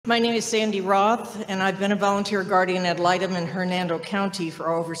My name is Sandy Roth, and I've been a volunteer guardian ad litem in Hernando County for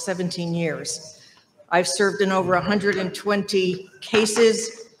over 17 years. I've served in over 120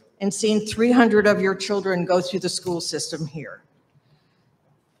 cases and seen 300 of your children go through the school system here.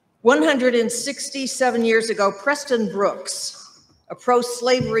 167 years ago, Preston Brooks, a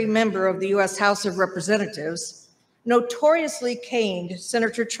pro-slavery member of the U.S. House of Representatives, notoriously caned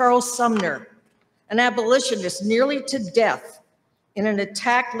Senator Charles Sumner, an abolitionist, nearly to death in an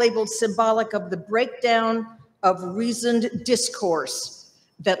attack labeled symbolic of the breakdown of reasoned discourse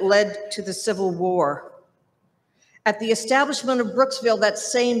that led to the Civil War. At the establishment of Brooksville that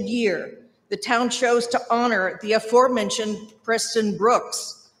same year, the town chose to honor the aforementioned Preston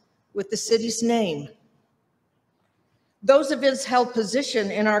Brooks with the city's name. Those events held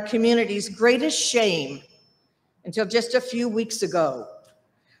position in our community's greatest shame until just a few weeks ago,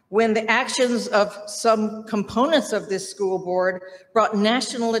 when the actions of some components of this school board brought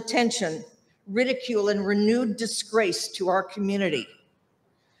national attention, ridicule, and renewed disgrace to our community.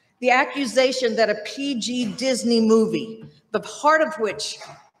 The accusation that a PG Disney movie, the heart of which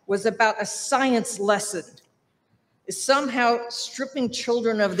was about a science lesson, is somehow stripping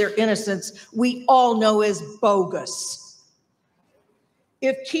children of their innocence, we all know is bogus.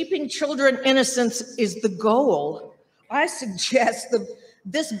 If keeping children innocent is the goal, I suggest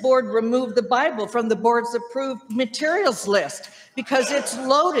this board remove the Bible from the board's approved materials list because it's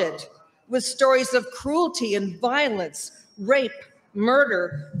loaded with stories of cruelty and violence, rape,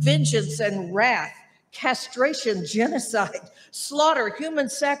 murder, vengeance and wrath, castration, genocide, slaughter, human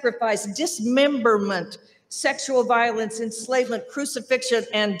sacrifice, dismemberment, sexual violence, enslavement, crucifixion,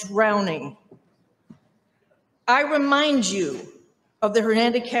 and drowning. I remind you of the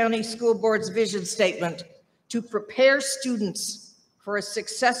Hernando County School Board's vision statement to prepare students for a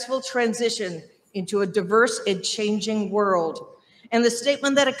successful transition into a diverse and changing world, and the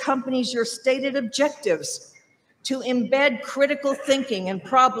statement that accompanies your stated objectives to embed critical thinking and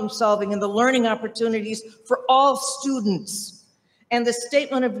problem solving in the learning opportunities for all students, and the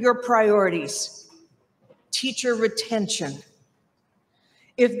statement of your priorities, teacher retention.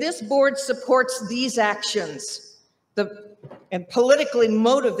 If this board supports these actions, and politically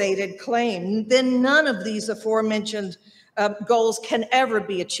motivated claim, then none of these aforementioned goals can ever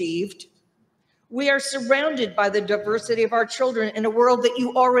be achieved. We are surrounded by the diversity of our children in a world that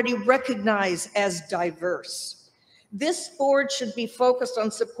you already recognize as diverse. This board should be focused on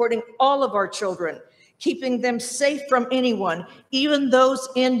supporting all of our children, keeping them safe from anyone, even those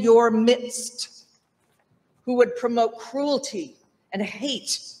in your midst who would promote cruelty and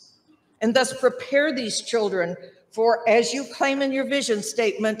hate, and thus prepare these children for, as you claim in your vision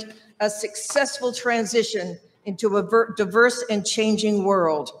statement, a successful transition into a diverse and changing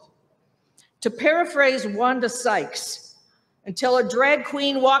world. To paraphrase Wanda Sykes, until a drag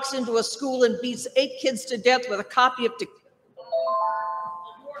queen walks into a school and beats 8 kids to death with a copy of...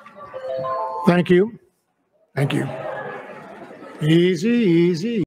 Thank you. Thank you. Easy, easy.